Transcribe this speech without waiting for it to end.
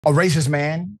A racist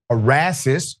man,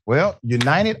 Harasses, well,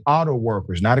 United Auto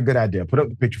Workers, not a good idea. Put up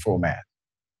the picture for a man.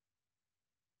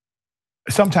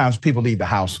 Sometimes people leave the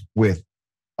house with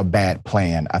a bad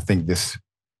plan. I think this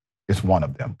is one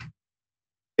of them.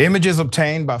 Images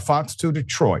obtained by Fox 2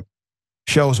 Detroit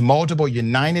shows multiple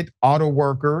United Auto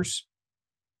Workers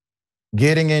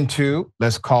getting into,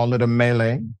 let's call it a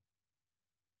melee,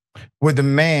 with the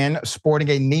man sporting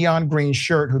a neon green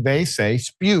shirt who they say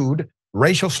spewed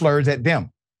racial slurs at them.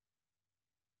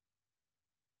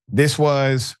 This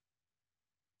was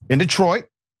in Detroit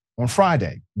on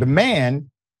Friday. The man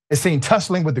is seen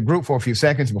tussling with the group for a few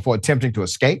seconds before attempting to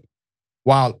escape.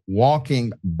 While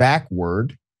walking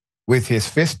backward with his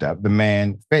fist up, the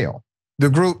man fell. The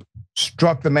group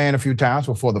struck the man a few times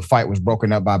before the fight was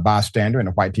broken up by a bystander in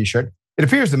a white t-shirt. It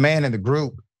appears the man and the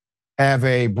group have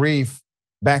a brief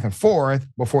back and forth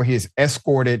before he is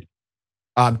escorted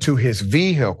to his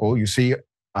vehicle. You see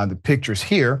the pictures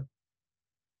here.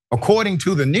 According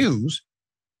to the news,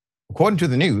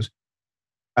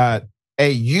 a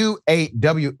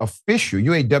UAW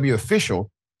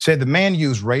official said the man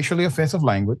used racially offensive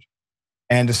language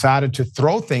and decided to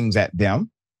throw things at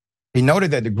them. He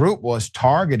noted that the group was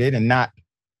targeted and not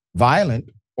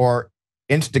violent or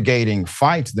instigating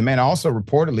fights. The man also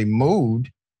reportedly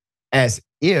moved as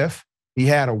if he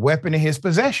had a weapon in his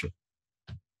possession.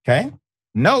 Okay?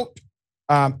 Note,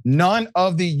 none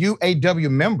of the UAW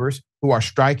members who are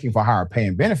striking for higher pay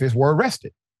and benefits were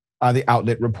arrested. The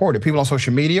outlet reported. People on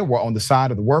social media were on the side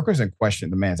of the workers and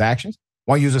questioned the man's actions.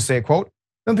 One user said, quote,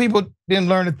 "Some people didn't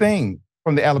learn a thing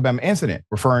from the Alabama incident,"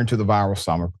 referring to the viral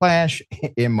summer clash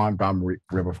in Montgomery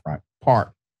Riverfront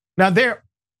Park. Now, there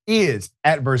is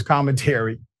adverse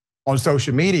commentary on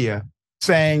social media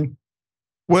saying,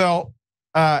 well,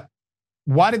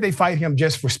 why did they fight him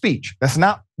just for speech? That's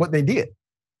not what they did.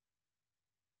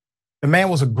 The man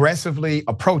was aggressively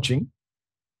approaching.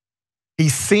 He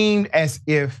seemed as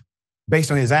if, based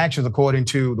on his actions, according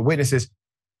to the witnesses,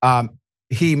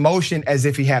 he motioned as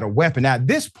if he had a weapon. Now, at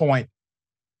this point,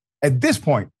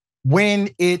 when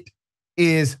it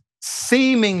is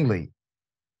seemingly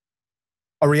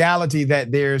a reality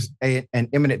that there's an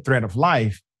imminent threat of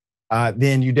life,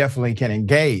 then you definitely can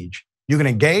engage. You can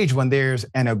engage when there's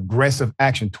an aggressive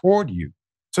action toward you.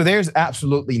 So there's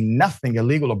absolutely nothing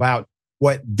illegal about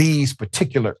what these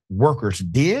particular workers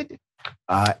did.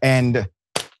 And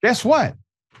guess what?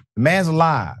 The man's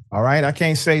alive, all right? I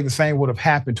can't say the same would have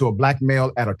happened to a black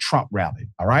male at a Trump rally,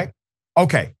 all right?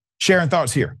 Okay, Sharon,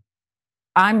 thoughts here.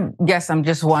 I'm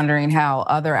just wondering how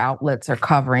other outlets are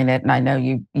covering it. And I know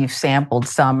you've sampled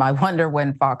some. I wonder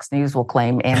when Fox News will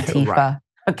claim Antifa. Right.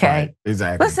 Okay. Right.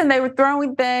 Exactly. Listen, they were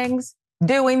throwing things,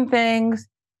 doing things.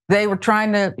 They were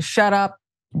trying to shut up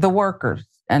the workers.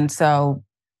 And so,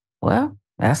 well,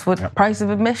 that's what the price of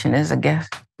admission is, I guess.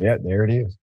 Yeah, there it is.